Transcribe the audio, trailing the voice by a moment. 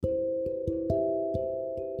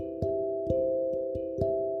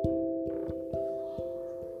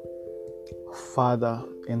Father,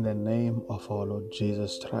 in the name of our Lord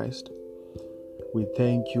Jesus Christ, we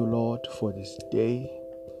thank you, Lord, for this day.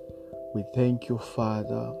 We thank you,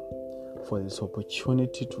 Father, for this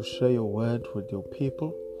opportunity to share your word with your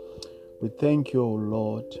people. We thank you, O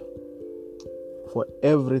Lord, for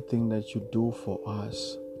everything that you do for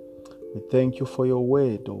us. We thank you for your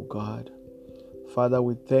word, O God. Father,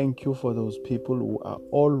 we thank you for those people who are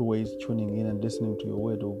always tuning in and listening to your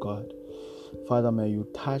word, O God. Father, may you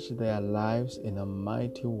touch their lives in a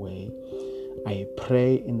mighty way. I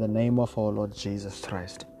pray in the name of our Lord Jesus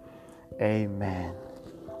Christ. Amen.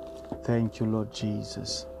 Thank you, Lord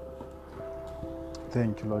Jesus.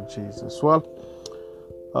 Thank you, Lord Jesus. Well,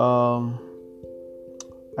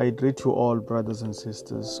 I greet you all, brothers and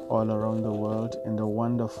sisters, all around the world, in the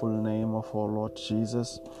wonderful name of our Lord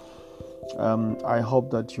Jesus. I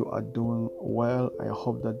hope that you are doing well. I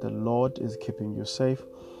hope that the Lord is keeping you safe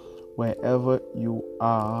wherever you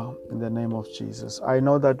are, in the name of Jesus. I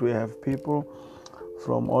know that we have people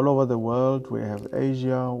from all over the world. We have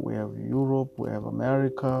Asia, we have Europe, we have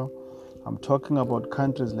America. I'm talking about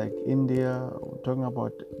countries like India, I'm talking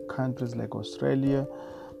about countries like Australia,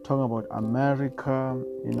 talking about America,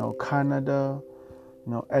 Canada.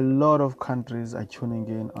 A lot of countries are tuning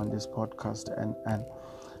in on this podcast,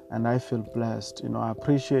 and I feel blessed. I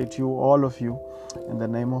appreciate you, all of you, in the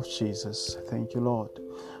name of Jesus. Thank you, Lord.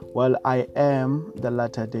 Well, I am the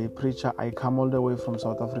Latter Day Preacher. I come all the way from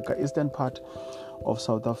South Africa, eastern part of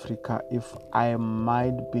South Africa. If I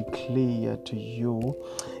might be clear to you,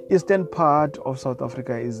 eastern part of South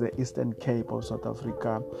Africa is the Eastern Cape of South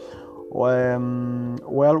Africa. Well,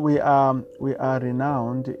 we are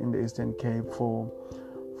renowned in the Eastern Cape for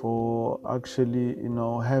actually,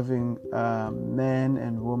 having men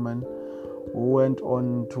and women who went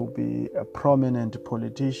on to be prominent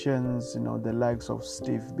politicians, the likes of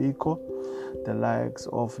Steve Biko, the likes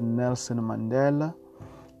of Nelson Mandela,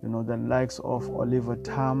 the likes of Oliver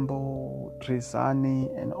Tambo, Trisani,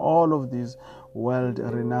 and all of these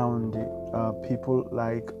world-renowned people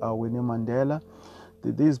like Winnie Mandela.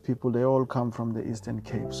 These people, they all come from the Eastern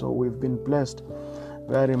Cape. So we've been blessed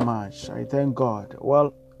very much. I thank God.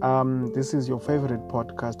 Well, this is your favorite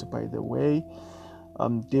podcast, by the way,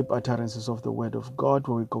 Deep Utterances of the Word of God,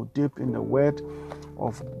 where we go deep in the Word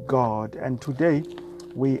of God. And today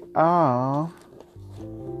we are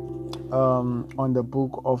on the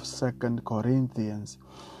book of 2 Corinthians.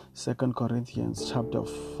 2 Corinthians chapter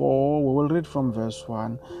 4. We will read from verse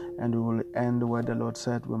 1 and we will end where the Lord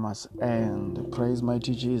said we must end. Praise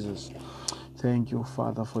mighty Jesus. Thank you,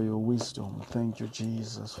 Father, for your wisdom. Thank you,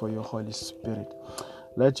 Jesus, for your Holy Spirit.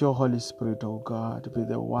 Let your Holy Spirit, oh God, be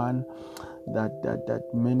the one that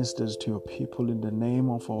ministers to your people in the name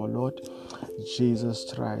of our Lord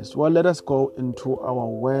Jesus Christ. Well, let us go into our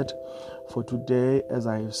word for today. As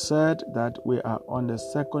I have said, that we are on the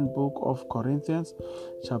second book of Corinthians,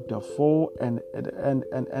 chapter 4, and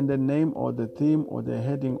the name or the theme or the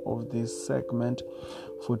heading of this segment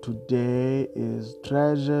for today is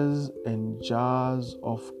Treasures in Jars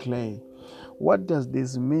of Clay. What does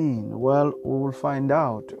this mean? Well, we will find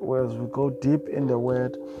out as we go deep in the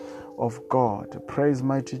word of God. Praise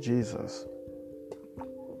mighty Jesus.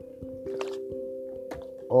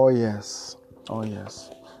 Oh yes.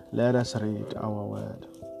 Let us read our word.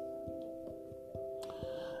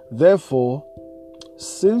 Therefore,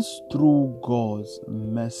 since through God's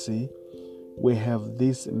mercy we have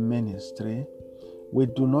this ministry, we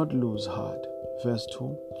do not lose heart. Verse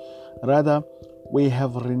 2. Rather, we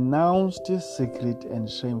have renounced secret and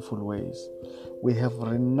shameful ways. We have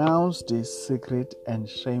renounced the secret and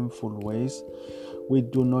shameful ways. We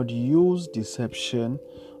do not use deception,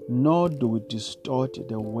 nor do we distort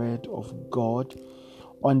the word of God.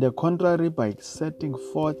 On the contrary, by setting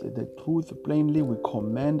forth the truth plainly, we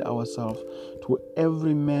commend ourselves to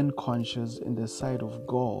every man conscious in the sight of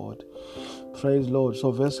God. Praise Lord.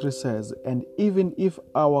 So verse 3 says, and even if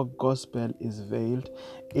our gospel is veiled,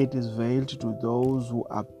 it is veiled to those who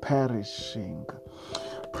are perishing.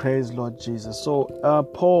 Praise Lord Jesus. So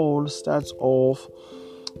Paul starts off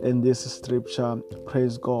in this scripture,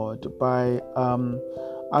 praise God, by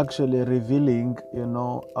actually revealing,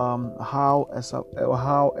 how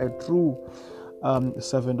a true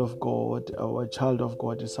servant of God or a child of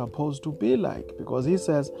God is supposed to be like. Because he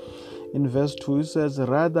says in verse 2, he says,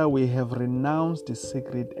 rather we have renounced the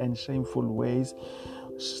secret and shameful ways.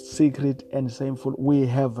 We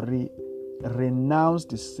have renounced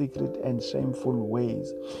the secret and shameful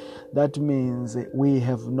ways. That means we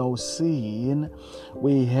have no sin.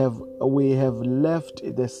 We have left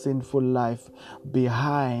the sinful life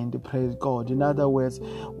behind. Praise God. In other words,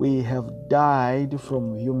 we have died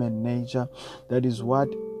from human nature. That is what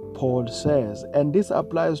Paul says. And this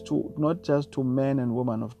applies to not just to men and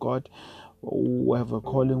women of God who have a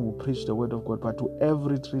calling, who preach the word of God, but to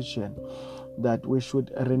every Christian, that we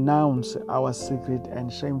should renounce our secret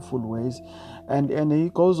and shameful ways. And he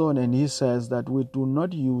goes on and he says that we do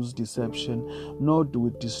not use deception, nor do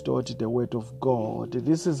we distort the word of God.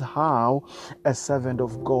 This is how a servant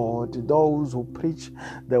of God, those who preach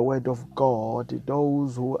the word of God,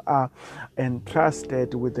 those who are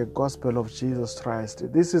entrusted with the gospel of Jesus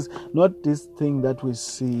Christ. This is not this thing that we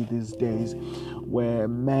see these days, where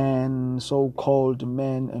men, so-called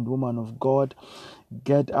men and women of God,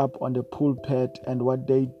 get up on the pulpit, and what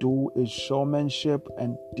they do is showmanship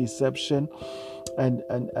and deception and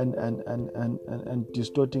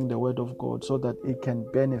distorting the word of God so that it can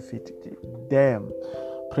benefit them.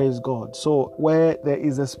 Praise God. So where there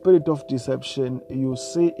is a spirit of deception, you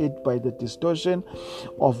see it by the distortion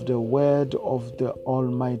of the word of the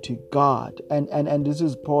Almighty God. And this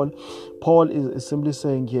is Paul. Paul is simply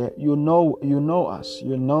saying here, you know us,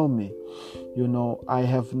 you know me. You know, I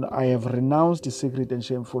have renounced the secret and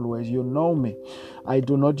shameful ways. You know me. I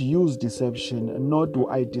do not use deception, nor do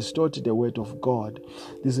I distort the word of God.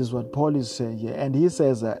 This is what Paul is saying here. And he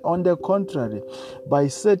says, on the contrary, by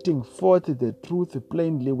setting forth the truth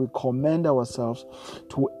plainly, we commend ourselves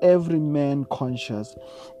to every man conscious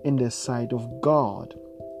in the sight of God.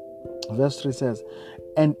 Verse 3 says,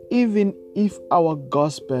 and even if our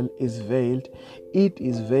gospel is veiled, it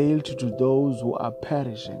is veiled to those who are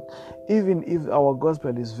perishing. Even if our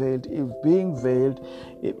gospel is veiled, if being veiled,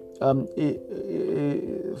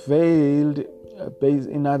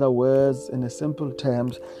 in other words, in a simple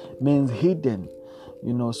terms, means hidden.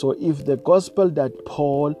 You know, so if the gospel that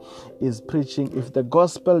Paul is preaching, if the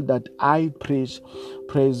gospel that I preach,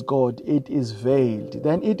 praise God, it is veiled,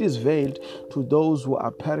 then it is veiled to those who are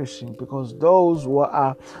perishing, because those who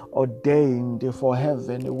are ordained for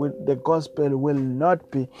heaven, the gospel will not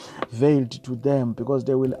be veiled to them, because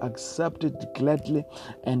they will accept it gladly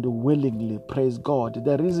and willingly. Praise God.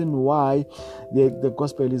 The reason why the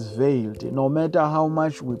gospel is veiled, no matter how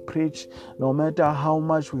much we preach,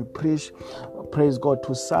 praise God,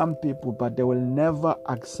 to some people, but they will never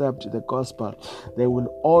accept the gospel. They will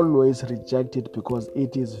always reject it because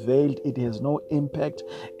it is veiled. It has no impact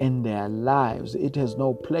in their lives. It has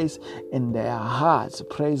no place in their hearts.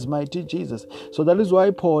 Praise mighty Jesus. So that is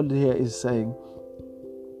why Paul here is saying,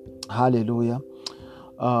 hallelujah.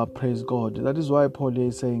 Praise God. That is why Paul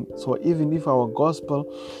is saying, so even if our gospel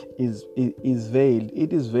is veiled,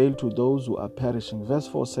 it is veiled to those who are perishing. Verse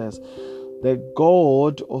 4 says, the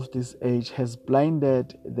God of this age has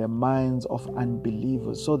blinded the minds of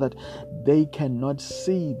unbelievers so that they cannot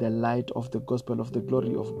see the light of the gospel of the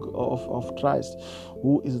glory of Christ,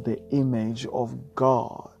 who is the image of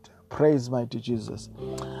God. Praise mighty Jesus.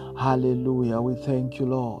 Hallelujah. We thank you,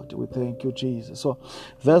 Lord. We thank you, Jesus. So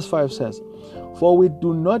verse 5 says, for we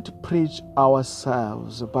do not preach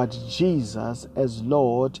ourselves, but Jesus as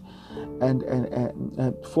Lord, and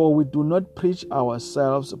for we do not preach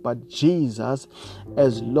ourselves, but Jesus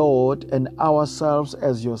as Lord, and ourselves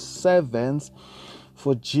as your servants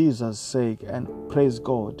for Jesus' sake. And praise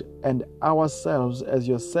God. And ourselves as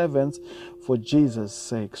your servants for Jesus'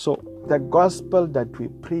 sake. So the gospel that we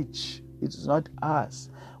preach, it's not us.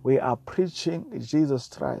 We are preaching Jesus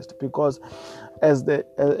Christ, because as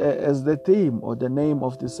the theme or the name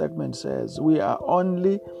of the segment says, we are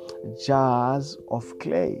only jars of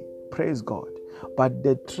clay. Praise God. But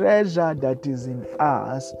the treasure that is in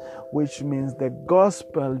us, which means the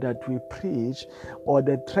gospel that we preach, or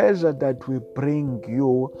the treasure that we bring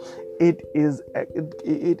you, it is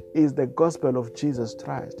the gospel of Jesus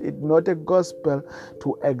Christ. It's not a gospel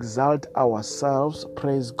to exalt ourselves,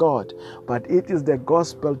 praise God, but it is the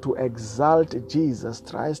gospel to exalt Jesus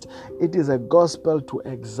Christ. It is a gospel to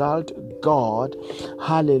exalt God.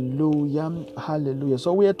 Hallelujah, hallelujah.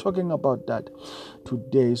 So we are talking about that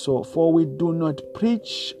today. So, for we do not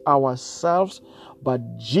preach ourselves,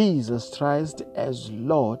 but Jesus Christ as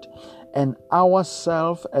Lord, and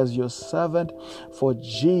ourselves as your servant for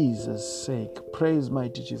Jesus' sake. Praise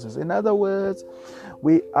mighty Jesus. In other words,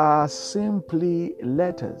 we are simply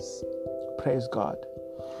letters. Praise God.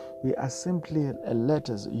 We are simply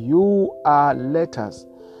letters. You are letters.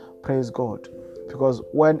 Praise God. Because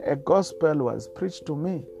when a gospel was preached to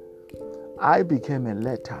me, I became a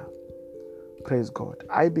letter. Praise God.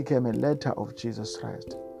 I became a letter of Jesus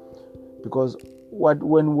Christ. Because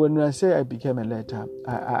when I say I became a letter,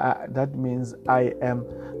 that means I am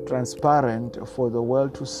transparent for the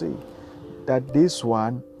world to see that this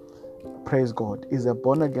one, praise God, is a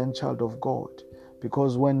born-again child of God.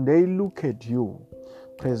 Because when they look at you,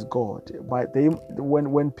 praise God,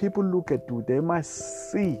 when people look at you, they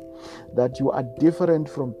must see that you are different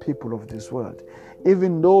from people of this world.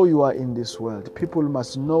 Even though you are in this world, people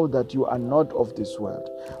must know that you are not of this world.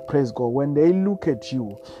 Praise God. When they look at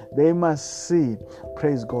you, they must see,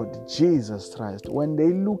 praise God, Jesus Christ. When they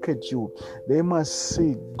look at you, they must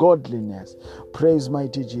see godliness. Praise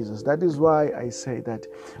mighty Jesus. That is why I say that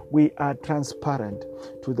we are transparent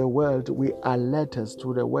to the world. We are letters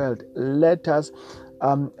to the world. Letters,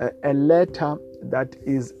 a letter that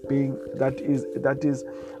is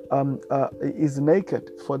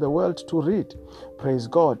naked for the world to read. Praise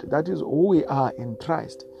God. That is who we are in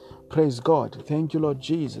Christ. Praise God. Thank you, Lord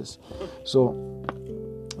Jesus. So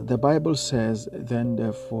the Bible says, then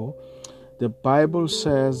therefore, the Bible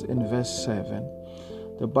says in verse 7,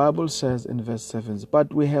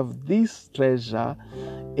 but we have this treasure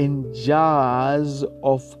in jars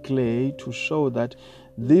of clay to show that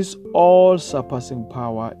this all-surpassing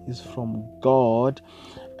power is from God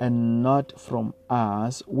and not from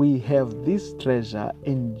us. We have this treasure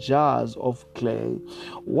in jars of clay.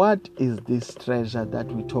 What is this treasure that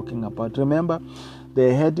we're talking about? Remember,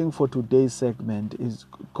 the heading for today's segment is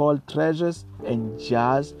called Treasures in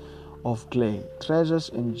Jars of Clay. Treasures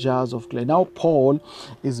in jars of clay. Now, Paul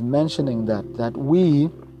is mentioning that we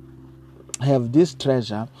have this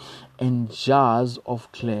treasure in jars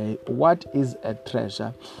of clay. What is a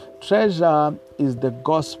treasure? Treasure is the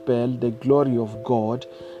gospel, the glory of God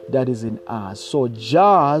that is in us. So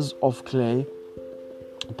jars of clay,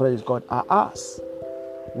 praise God, are us.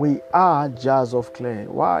 We are jars of clay.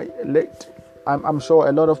 Why? I'm sure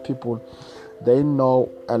a lot of people, they know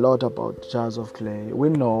a lot about jars of clay. We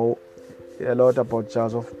know a lot about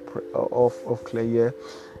jars of clay here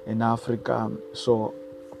in Africa. So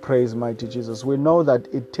praise mighty Jesus. We know that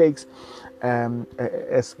it takes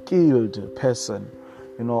a skilled person,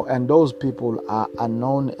 and those people are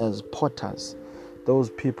known as potters.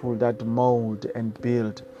 Those people that mold and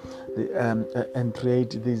build and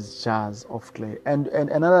create these jars of clay. And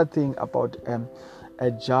another thing about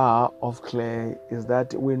a jar of clay is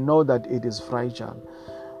that we know that it is fragile.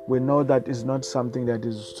 We know that it's not something that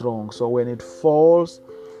is strong. So when it falls,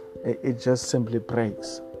 it just simply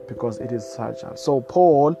breaks because it is fragile. So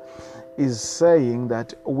Paul is saying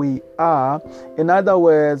that we are, in other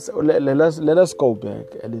words, let us go back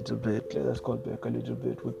a little bit.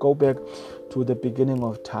 We go back to the beginning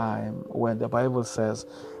of time when the Bible says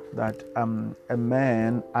that a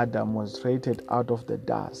man, Adam, was created out of the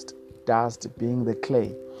dust being the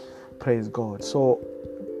clay. Praise God. So,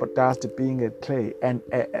 but dust being a clay, and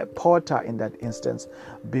a potter in that instance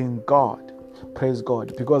being God. Praise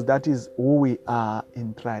God, because that is who we are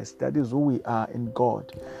in Christ. That is who we are in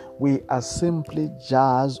God. We are simply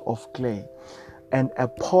jars of clay. And a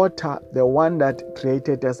potter, the one that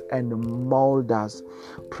created us and molded us,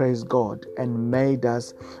 praise God, and made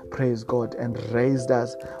us, praise God, and raised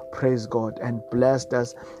us, praise God, and blessed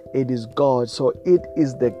us, it is God. So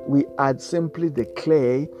we are simply the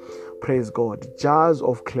clay, praise God, jars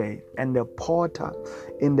of clay, and the potter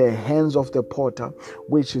in the hands of the potter,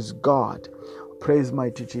 which is God. Praise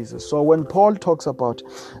mighty Jesus. So when Paul talks about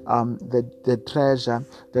the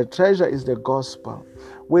treasure is the gospel,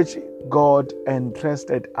 which God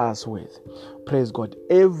entrusted us with. Praise God.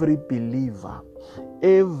 Every believer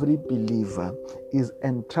is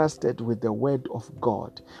entrusted with the word of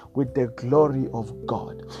God, with the glory of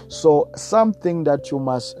God. So something that you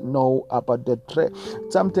must know about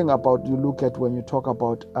something about you look at when you talk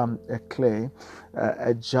about a clay,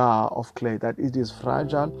 a jar of clay, that it is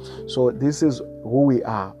fragile. So this is who we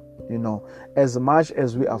are. As much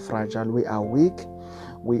as we are fragile, we are weak.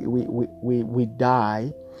 We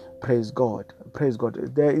die. Praise God. Praise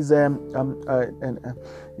God. There is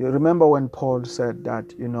you remember when Paul said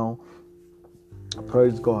that,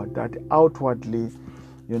 praise God, that outwardly,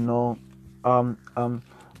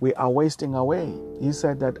 we are wasting away. He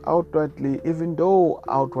said that outwardly, even though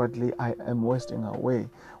outwardly I am wasting away,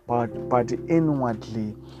 but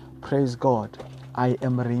inwardly, praise God, I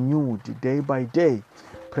am renewed day by day.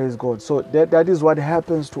 Praise God. So that is what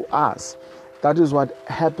happens to us. That is what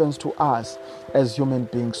happens to us as human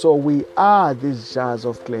beings. So we are these jars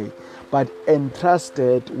of clay, but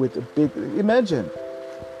entrusted with a big, imagine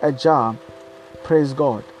a jar, praise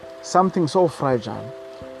God, something so fragile,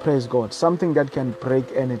 praise God, something that can break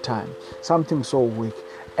anytime, something so weak,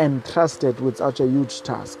 entrusted with such a huge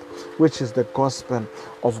task, which is the gospel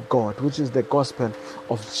of God, which is the gospel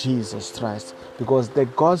of Jesus Christ. Because the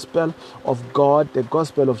gospel of God, the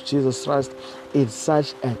gospel of Jesus Christ, is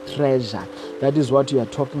such a treasure. That is what we are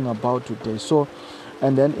talking about today. So,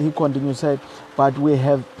 and then he continues, saying, but we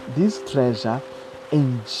have this treasure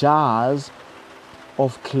in jars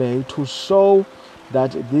of clay to show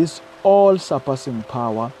that this all-surpassing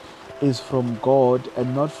power is from God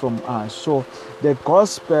and not from us. So the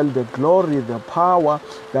gospel, the glory, the power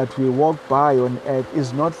that we walk by on earth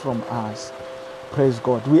is not from us. Praise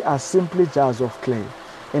God. We are simply jars of clay.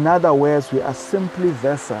 In other words, we are simply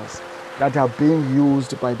vessels that are being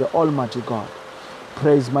used by the Almighty God.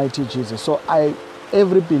 Praise mighty Jesus. So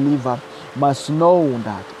every believer must know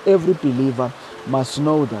that. Every believer must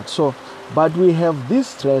know that. So, but we have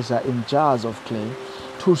this treasure in jars of clay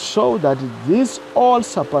to show that this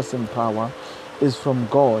all-surpassing power is from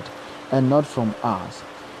God and not from us.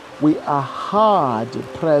 We are hard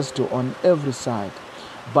pressed on every side,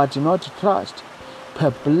 but not crushed,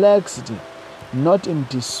 perplexed, not in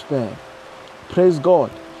despair. Praise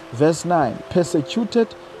God. Verse 9,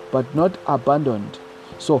 persecuted but not abandoned.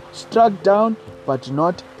 So struck down but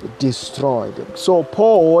not destroyed. So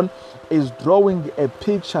Paul is drawing a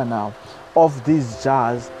picture now of these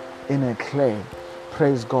jars in a clay.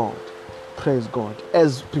 Praise God. Praise God.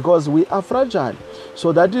 Because we are fragile.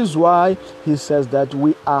 So that is why he says that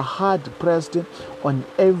we are hard pressed on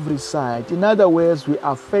every side. In other words, we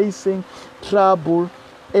are facing trouble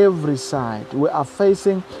every side. We are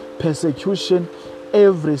facing persecution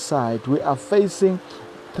every side. We are facing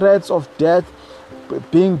threats of death,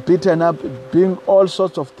 being beaten up, being all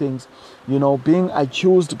sorts of things, being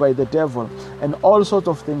accused by the devil, and all sorts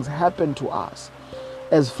of things happen to us,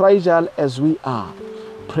 as fragile as we are.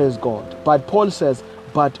 Praise God. But Paul says,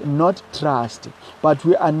 but not trust. But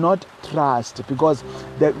we are not trust, because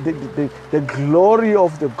the glory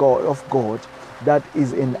of God that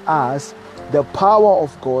is in us, the power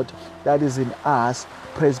of God that is in us,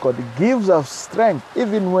 praise God, gives us strength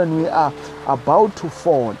even when we are about to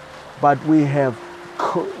fall. But we have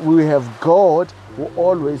God who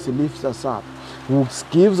always lifts us up, who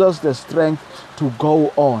gives us the strength to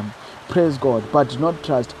go on. Praise God. But not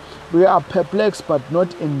trust. We are perplexed but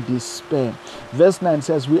not in despair. Verse 9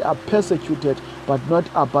 says we are persecuted but not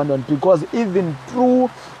abandoned, because even through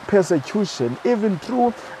persecution, even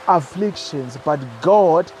through afflictions, but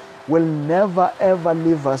God will never ever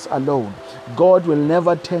leave us alone. God will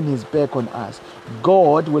never turn his back on us.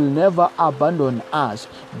 God will never abandon us.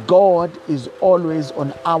 God is always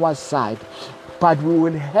on our side. But we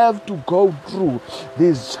will have to go through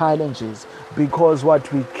these challenges, because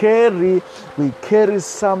what we carry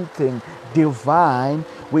something divine.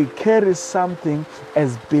 We carry something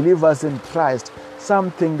as believers in Christ,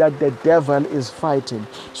 something that the devil is fighting.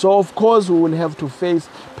 So of course we will have to face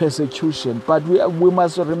persecution, but we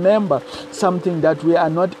must remember something, that we are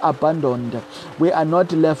not abandoned. We are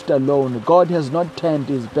not left alone. God has not turned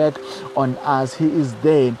his back on us. He is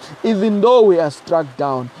there. Even though we are struck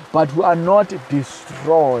down, but we are not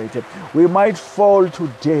destroyed. We might fall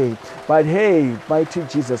today, but hey, mighty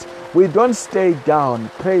Jesus, we don't stay down.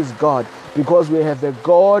 Praise God, because we have a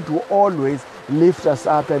God who always lifts us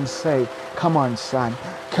up and say, come on, son,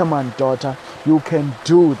 come on, daughter, you can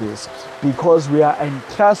do this. Because we are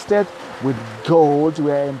entrusted with gold,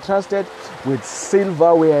 we are entrusted with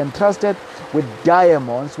silver, we are entrusted with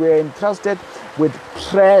diamonds, we are entrusted with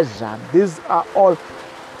treasure. This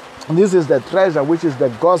is the treasure, which is the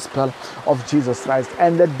gospel of Jesus Christ.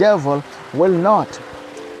 And the devil will not,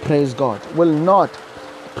 praise God,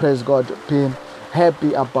 be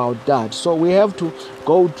happy about that. So we have to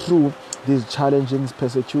go through these challenging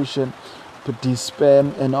persecution, despair,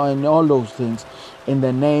 and all those things in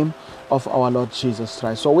the name of our Lord Jesus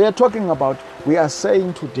Christ. So we are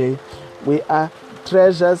saying today, we are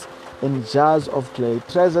treasures in jars of clay.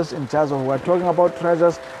 We're talking about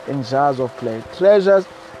treasures in jars of clay. Treasures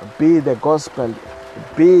be the gospel,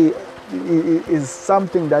 is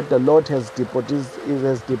something that the Lord has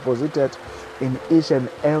deposited in each and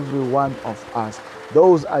every one of us.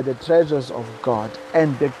 Those are the treasures of God.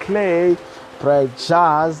 And the clay,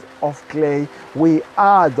 jars of clay, we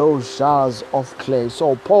are those jars of clay.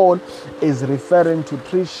 So Paul is referring to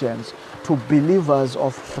Christians, to believers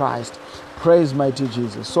of Christ. Praise mighty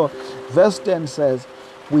Jesus. So verse 10 says,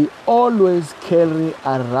 we always carry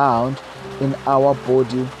around in our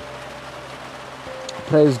body,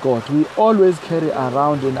 praise God, we always carry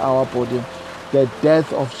around in our body the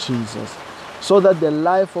death of Jesus, so that the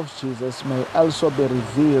life of Jesus may also be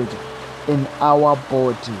revealed in our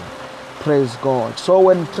body. Praise God. So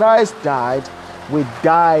when Christ died, we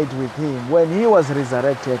died with him. When he was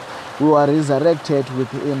resurrected, we were resurrected with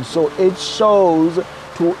him. So it shows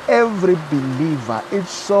to every believer. It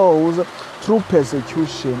shows through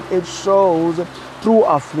persecution. It shows through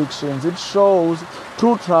afflictions. It shows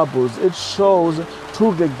through troubles. It shows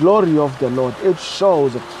through the glory of the Lord. It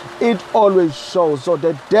shows. It always shows. So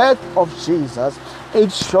the death of Jesus,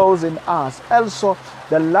 it shows in us. Also,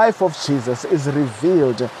 the life of Jesus is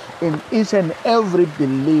revealed in each and every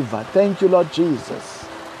believer. Thank you, Lord Jesus.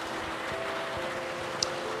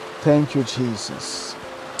 Thank you, Jesus.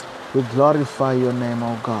 We glorify your name,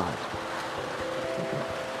 O God.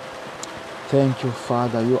 Thank you,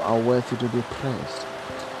 Father. You are worthy to be praised.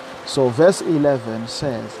 So verse 11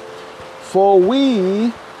 says, for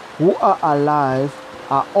we who are alive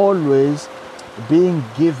are always being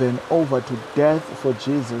given over to death for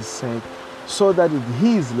Jesus' sake, so that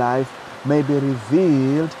his life may be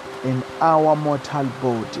revealed in our mortal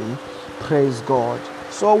body. Praise God.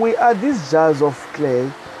 So we are these jars of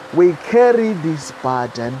clay. We carry this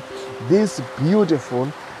burden, this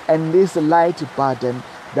beautiful and this light burden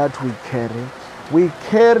that we carry. We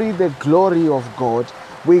carry the glory of God.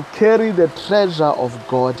 We carry the treasure of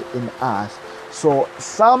God in us. So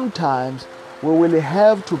sometimes we will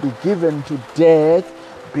have to be given to death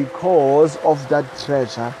because of that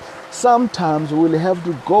treasure. Sometimes we will have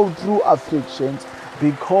to go through afflictions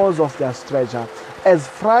because of that treasure. As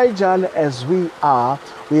fragile as we are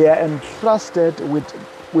entrusted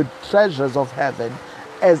with treasures of heaven.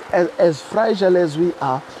 As fragile as we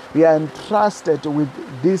are entrusted with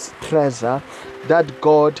this treasure that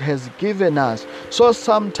God has given us. So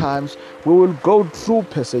sometimes we will go through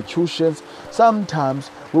persecutions. Sometimes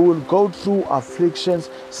we will go through afflictions.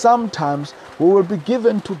 Sometimes we will be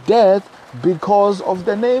given to death because of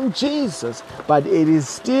the name Jesus. But it is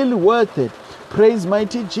still worth it. Praise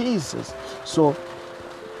mighty Jesus. So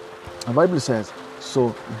the Bible says,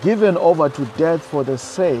 so given over to death for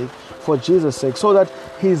Jesus' sake, so that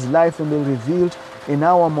his life will be revealed in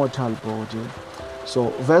our mortal body. So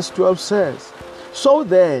verse 12 says, so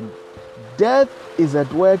then death is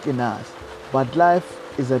at work in us, but life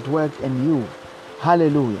is at work in you.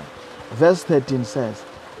 Hallelujah. Verse 13 says,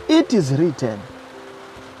 it is written,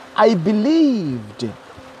 I believed,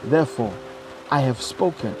 therefore I have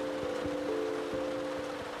spoken.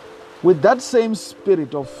 With that same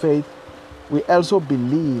spirit of faith, we also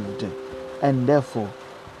believed, and therefore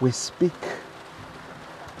we speak.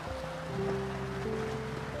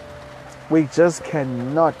 We just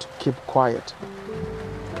cannot keep quiet.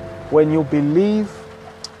 When you believe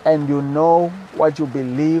and you know what you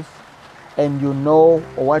believe and you know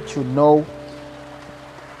what you know,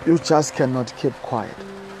 you just cannot keep quiet.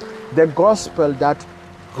 The gospel that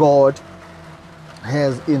God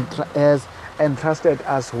has entrusted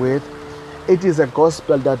us with, it is a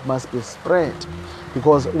gospel that must be spread,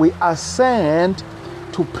 because we are sent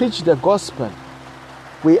to preach the gospel.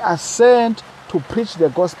 We are sent to preach the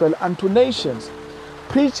gospel unto nations.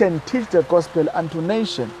 Preach and teach the gospel unto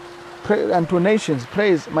nations.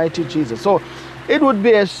 Praise mighty Jesus. So it would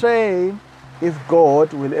be a shame if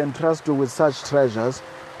God will entrust you with such treasures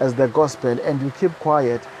as the gospel and you keep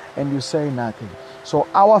quiet and you say nothing. So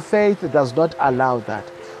our faith does not allow that.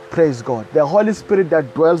 Praise God. The Holy Spirit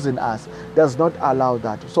that dwells in us does not allow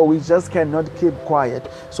that. So we just cannot keep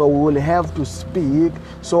quiet. So we will have to speak.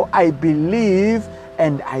 So I believe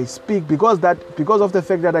and I speak. Because of the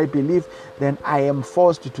fact that I believe, then I am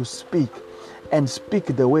forced to speak. And speak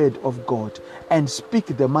the word of God. And speak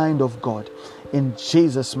the mind of God. In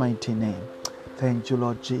Jesus' mighty name. Thank you,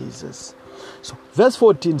 Lord Jesus. So verse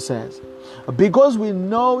 14 says, because we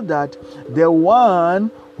know that the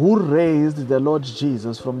one who raised the Lord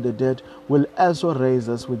Jesus from the dead will also raise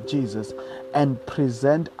us with Jesus and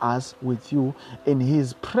present us with you in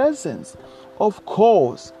his presence. Of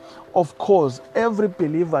course, every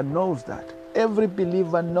believer knows that. Every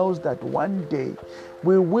believer knows that one day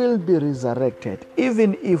we will be resurrected,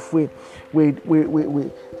 even if we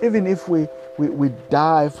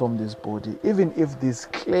die from this body, even if this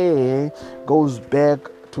clay goes back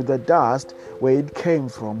to the dust where it came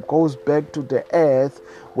from, goes back to the earth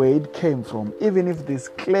where it came from, even if this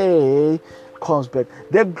clay comes back,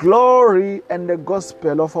 the glory and the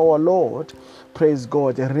gospel of our Lord, praise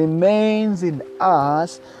God, remains in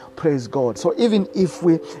us. Praise God. So even if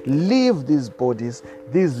we leave these bodies,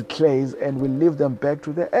 these clays, and we leave them back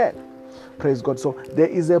to the earth, praise God. So there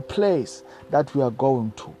is a place that we are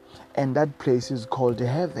going to, and that place is called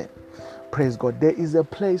heaven. Praise God. There is a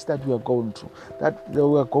place that we are going to.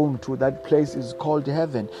 That place is called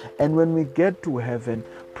heaven. And when we get to heaven,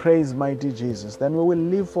 praise mighty Jesus, then we will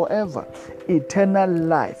live forever. Eternal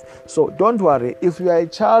life. So don't worry. If you are a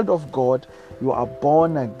child of God, you are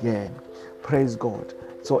born again. Praise God.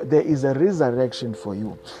 So there is a resurrection for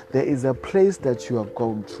you. There is a place that you are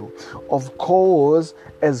going through. Of course,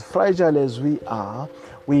 as fragile as we are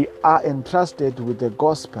entrusted with the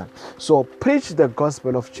gospel. So preach the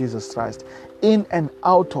gospel of Jesus Christ in and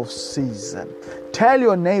out of season. Tell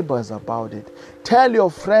your neighbors about it. Tell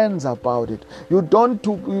your friends about it. You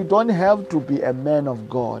don't have to be a man of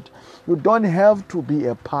God. You don't have to be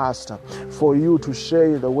a pastor for you to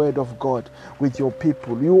share the word of God with your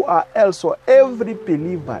people. You are also every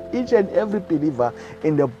believer, each and every believer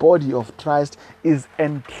in the body of Christ is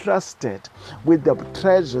entrusted with the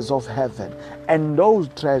treasures of heaven. And those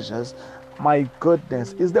treasures, my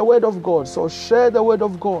goodness, is the word of God. So share the word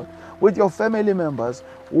of God with your family members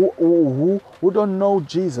who don't know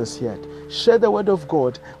Jesus yet. Share the word of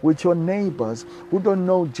God with your neighbors who don't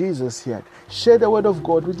know Jesus yet. Share the word of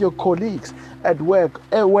God with your colleagues at work,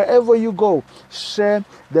 wherever you go. Share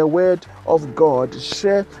the word of God.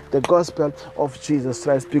 Share the gospel of Jesus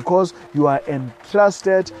Christ, because you are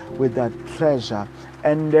entrusted with that treasure.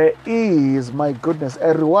 And there is, my goodness,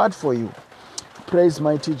 a reward for you. Praise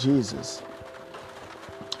mighty Jesus.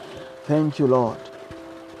 Thank you, Lord.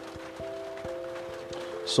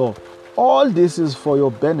 So all this is for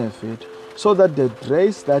your benefit, so that the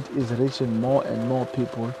grace that is reaching more and more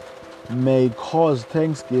people may cause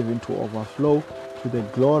thanksgiving to overflow to the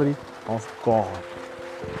glory of God.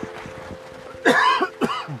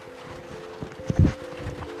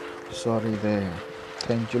 Sorry there.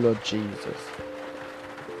 Thank you, Lord Jesus.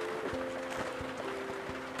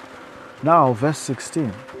 Now, verse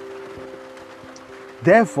 16.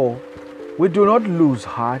 Therefore, we do not lose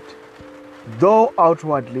heart, though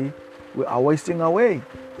outwardly we are wasting away,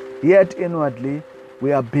 yet inwardly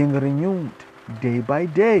we are being renewed day by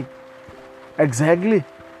day. Exactly.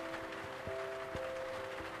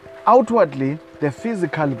 Outwardly, the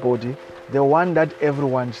physical body, the one that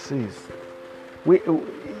everyone sees,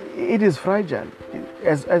 it is fragile.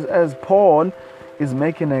 As Paul is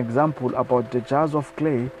making an example about the jars of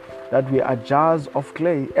clay, that we are jars of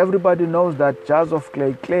clay. Everybody knows that jars of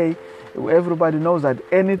clay, everybody knows that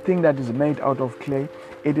anything that is made out of clay,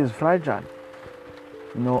 it is fragile.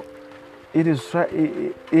 It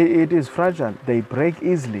is fragile. They break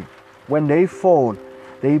easily. When they fall,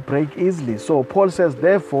 they break easily. So Paul says,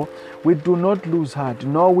 therefore, we do not lose heart.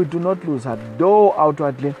 No, we do not lose heart. Though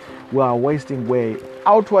outwardly we are wasting away.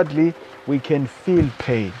 Outwardly, we can feel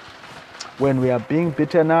pain. When we are being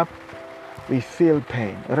beaten up, we feel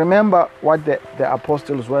pain. Remember what the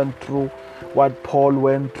apostles went through, what Paul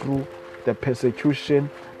went through, the persecution,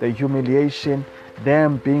 the humiliation,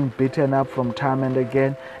 them being beaten up from time and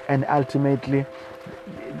again, and ultimately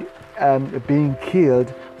being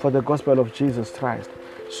killed for the gospel of Jesus Christ.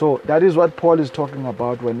 So that is what Paul is talking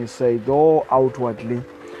about when he says, though outwardly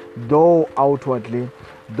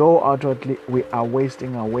we are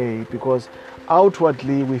wasting away, because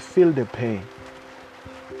outwardly we feel the pain.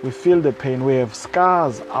 We feel the pain. We have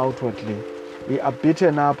scars outwardly. We are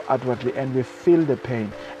beaten up outwardly, and we feel the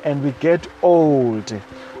pain. And we get old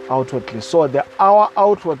outwardly. So our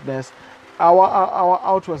outwardness,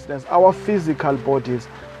 our physical bodies,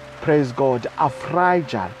 praise God, are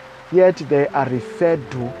fragile. Yet they are referred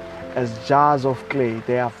to as jars of clay.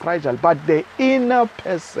 They are fragile. But the inner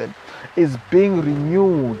person is being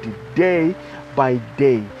renewed day by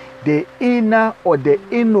day. The inner or the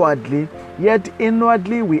inwardly, yet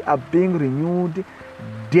inwardly we are being renewed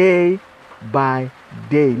day by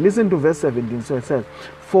day. Listen to verse 17. So it says,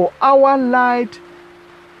 for our light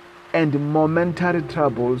and momentary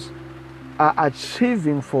troubles are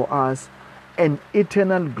achieving for us an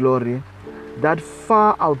eternal glory that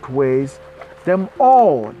far outweighs them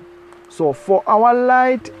all. So for our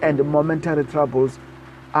light and momentary troubles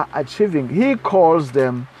are achieving, he calls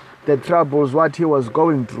them the troubles, what he was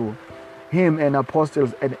going through, him and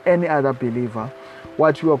apostles and any other believer,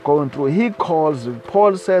 what you are going through.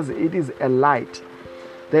 Paul says it is a light.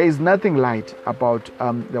 There is nothing light about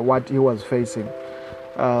what he was facing,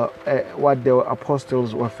 what the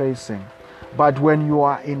apostles were facing. But when you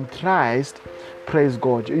are in Christ, praise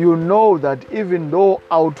God, you know that even though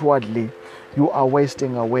outwardly you are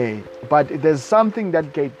wasting away, but there's something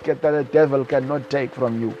that the devil cannot take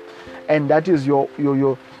from you, and that is your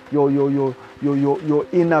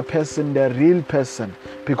inner person, the real person.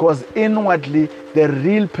 Because inwardly the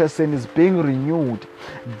real person is being renewed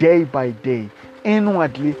day by day.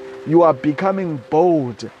 Inwardly you are becoming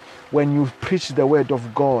bold when you preach the word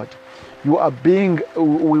of God. You are being,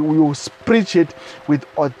 you preach it with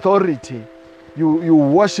authority. You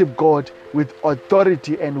worship God with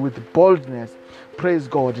authority and with boldness. Praise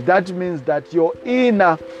God. That means that your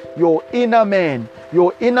inner man,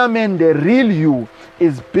 the real you,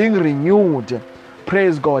 is being renewed.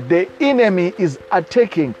 Praise God. The enemy is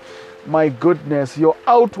attacking, my goodness, your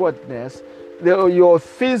outwardness, your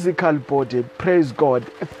physical body. Praise God.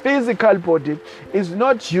 A physical body is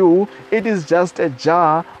not you, it is just a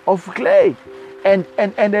jar of clay. And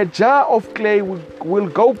a jar of clay will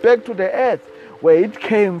go back to the earth where it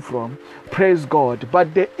came from. Praise God.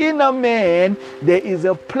 But the inner man, there is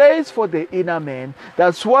a place for the inner man.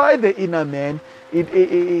 That's why the inner man,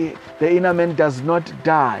 the inner man does not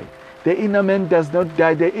die. The inner man does not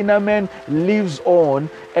die. The inner man lives on.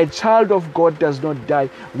 A child of God does not die.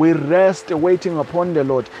 We rest waiting upon the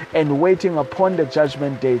Lord and waiting upon the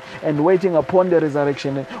judgment day and waiting upon the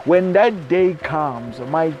resurrection. When that day comes,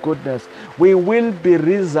 my goodness, we will be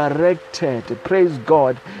resurrected. Praise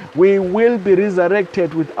God. We will be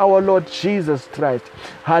resurrected with our Lord Jesus Christ.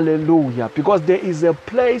 Hallelujah. Because there is a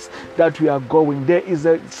place that we are going. There is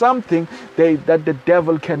something that the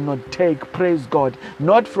devil cannot take. Praise God.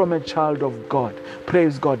 Not from a child of God.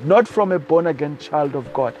 Praise God. Not from a born-again child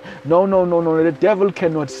of God. No. The devil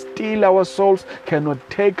cannot steal our souls, cannot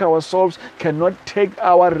take our souls, cannot take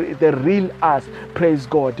the real us. Praise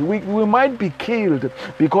God. We might be killed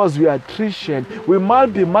because we are Christian. We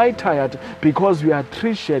might be martyred because we are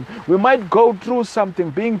Christian. We might go through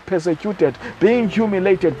something, being persecuted, being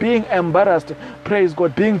humiliated, being embarrassed. Praise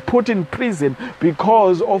God. Being put in prison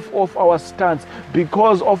because of our stance,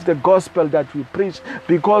 because of the gospel that we preach,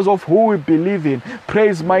 because of who we believe in.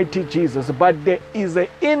 Praise mighty Jesus. But there is an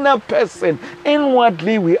inner person.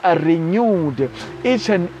 Inwardly we are renewed each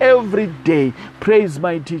and every day. Praise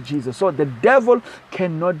mighty Jesus. So the devil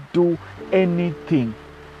cannot do anything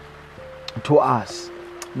to us.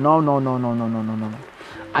 No.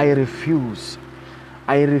 I refuse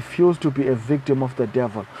to be a victim of the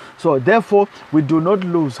devil. So therefore we do not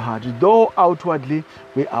lose heart. Though outwardly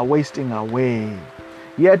we are wasting away,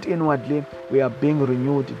 yet inwardly we are being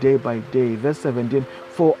renewed day by day. Verse 17,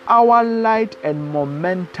 for our light and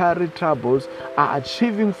momentary troubles are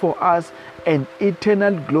achieving for us an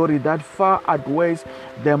eternal glory that far outweighs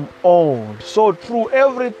them all. So through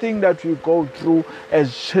everything that we go through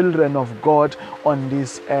as children of God on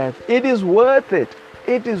this earth, it is worth it.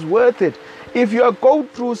 It is worth it. If you are going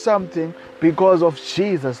through something because of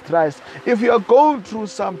Jesus Christ, if you are going through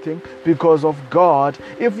something because of God,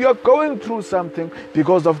 if you are going through something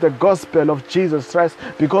because of the gospel of Jesus Christ,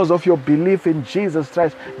 because of your belief in Jesus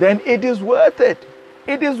Christ, then it is worth it.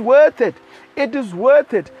 It is worth it. It is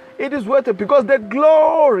worth it. It is worth it because the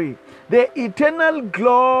glory, the eternal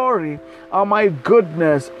glory, oh my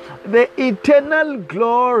goodness, the eternal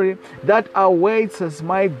glory that awaits us,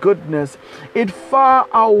 my goodness, it far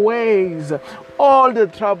outweighs all the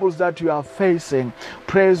troubles that we are facing.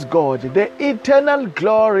 Praise God. The eternal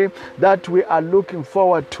glory that we are looking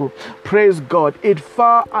forward to, praise God, it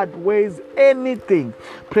far outweighs anything,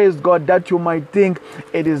 praise God, that you might think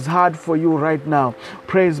it is hard for you right now.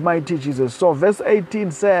 Praise mighty Jesus. So verse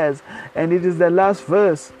 18 says, and it is the last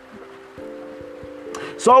verse,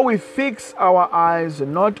 so we fix our eyes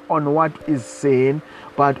not on what is seen,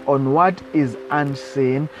 but on what is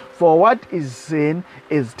unseen. For what is seen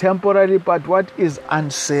is temporary, but what is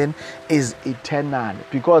unseen is eternal.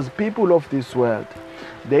 Because people of this world,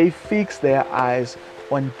 they fix their eyes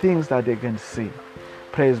on things that they can see.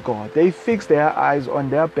 Praise God. They fix their eyes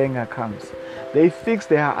on their bank accounts. They fix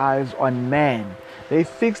their eyes on men. They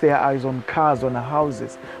fix their eyes on cars, on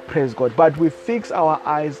houses. Praise God. But we fix our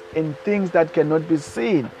eyes in things that cannot be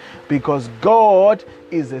seen, because God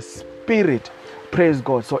is a spirit. Praise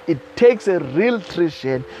God. So it takes a real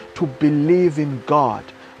Christian to believe in God.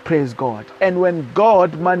 Praise God. And when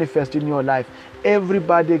God manifests in your life,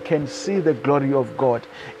 everybody can see the glory of God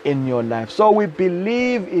in your life. So we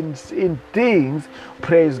believe in things,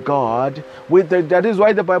 praise God. That is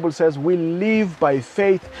why the Bible says we live by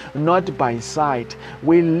faith, not by sight.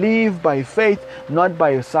 We live by faith, not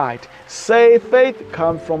by sight. Say faith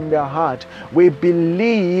comes from the heart. We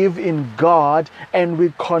believe in God and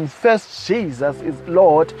we confess Jesus is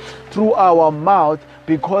Lord through our mouth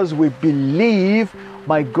because we believe.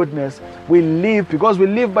 My goodness, we live because we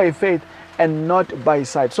live by faith and not by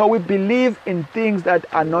sight. So we believe in things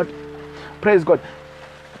that are not, praise God.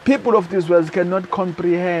 People of this world cannot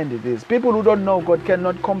comprehend this. People who don't know God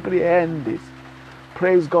cannot comprehend this.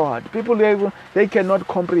 Praise God. People, they cannot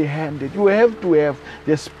comprehend it. You have to have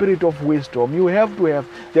the spirit of wisdom. You have to have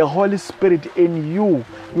the Holy Spirit in you.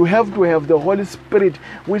 You have to have the Holy Spirit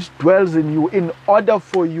which dwells in you in order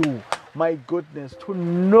for you, my goodness, to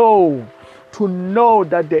know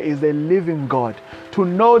that there is a living God, to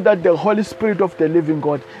know that the Holy Spirit of the living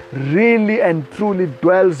God really and truly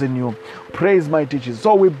dwells in you. Praise my teachers.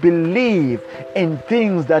 So we believe in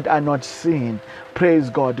things that are not seen. Praise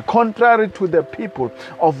God. Contrary to the people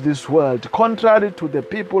of this world, who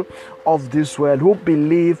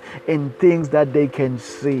believe in things that they can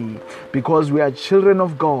see. Because we are children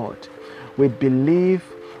of God, we believe,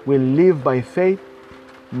 we live by faith,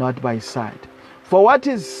 not by sight. For what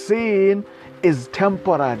is seen is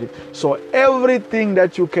temporary. So everything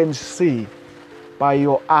that you can see by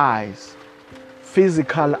your eyes,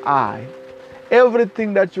 physical eye,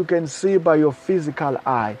 everything that you can see by your physical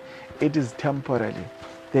eye, it is temporary.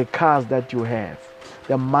 The cars that you have,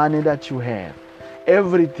 the money that you have,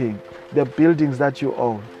 everything, the buildings that you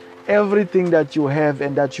own, everything that you have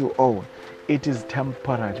and that you own, it is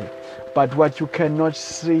temporary. But what you cannot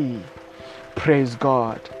see, praise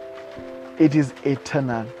God, it is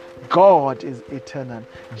eternal. God is eternal.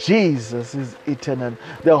 Jesus is eternal.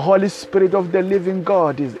 The Holy Spirit of the living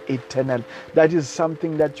God is eternal. That is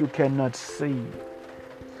something that you cannot see.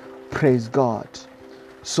 Praise God.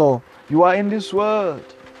 So you are in this world,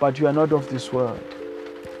 but you are not of this world.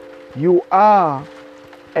 You are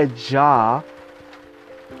a jar,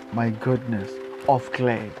 my goodness, of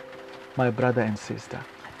clay, my brother and sister.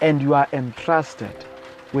 And you are entrusted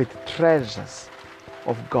with treasures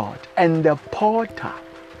of God. And the potter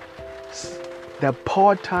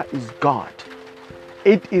is God.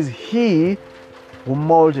 It is He who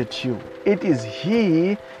molded you. It is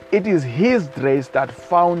His grace that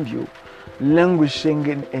found you languishing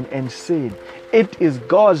in sin. It is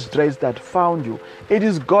God's grace that found you. It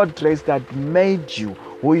is God's grace that made you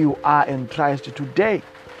who you are in Christ today.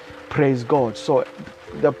 Praise God. So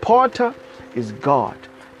the potter is God.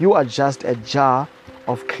 You are just a jar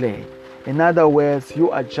of clay. In other words, you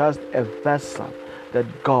are just a vessel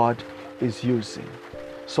that God is using.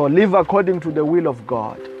 So live according to the will of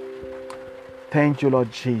God. Thank you,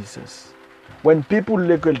 Lord Jesus. When people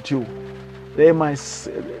look at you, they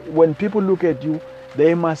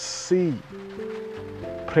must see,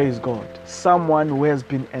 praise God, someone who has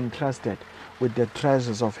been entrusted with the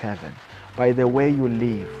treasures of heaven by the way you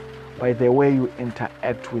live, by the way you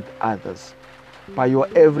interact with others, by your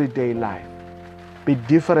everyday life. Be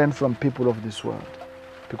different from people of this world,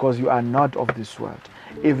 because you are not of this world,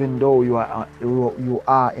 even though you are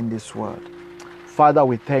in this world. Father,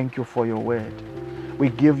 we thank you for your word. We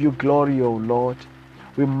give you glory, O Lord.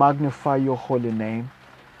 We magnify your holy name.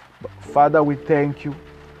 Father, we thank you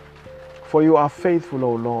for you are faithful,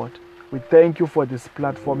 O Lord. We thank you for this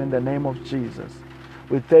platform in the name of Jesus.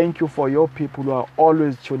 We thank you for your people who are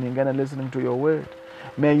always tuning in and listening to your word.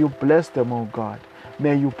 May you bless them, O God.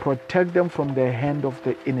 May you protect them from the hand of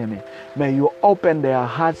the enemy. May you open their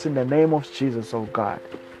hearts in the name of Jesus, O God.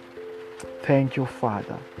 Thank you,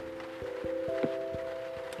 Father.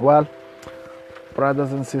 Well,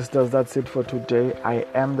 brothers and sisters, that's it for today. I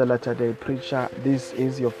am the Latter Day Preacher. This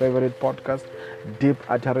is your favorite podcast, Deep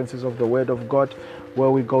Utterances of the Word of God, where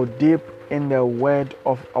we go deep in the word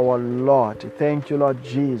of our Lord. Thank you, Lord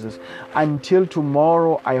Jesus. Until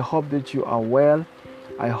tomorrow, I hope that you are well.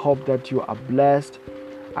 I hope that you are blessed.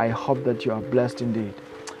 I hope that you are blessed indeed.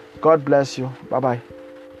 God bless you. Bye-bye.